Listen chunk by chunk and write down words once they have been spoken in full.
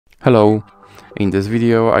Hello! In this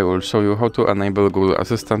video I will show you how to enable Google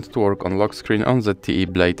Assistant to work on lock screen on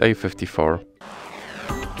ZTE Blade A54.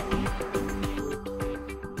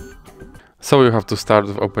 So you have to start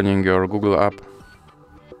with opening your Google app.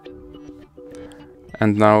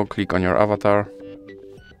 And now click on your avatar.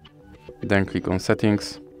 Then click on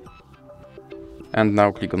Settings. And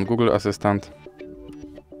now click on Google Assistant.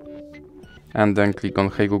 And then click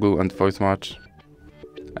on Hey Google and Voice Match.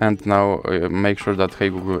 And now make sure that Hey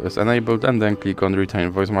Google is enabled and then click on Retain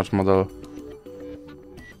Voice Match Model.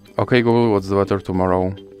 OK Google, what's the weather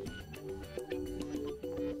tomorrow?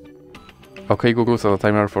 OK Google, set a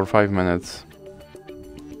timer for 5 minutes.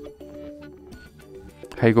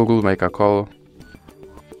 Hey Google, make a call.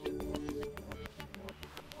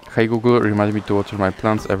 Hey Google, remind me to water my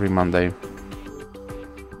plants every Monday.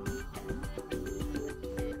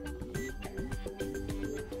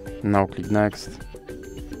 Now click Next.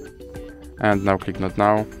 And now click Not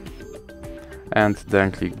Now. And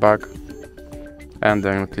then click Back. And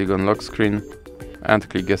then click on Lock Screen. And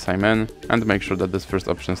click Yes, I'm in. And make sure that this first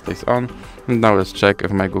option stays on. And now let's check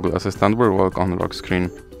if my Google Assistant will work on lock screen.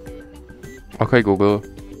 OK Google.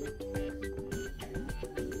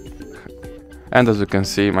 And as you can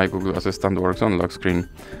see, my Google Assistant works on lock screen.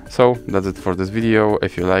 So that's it for this video.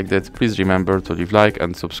 If you liked it, please remember to leave a like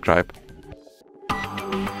and subscribe.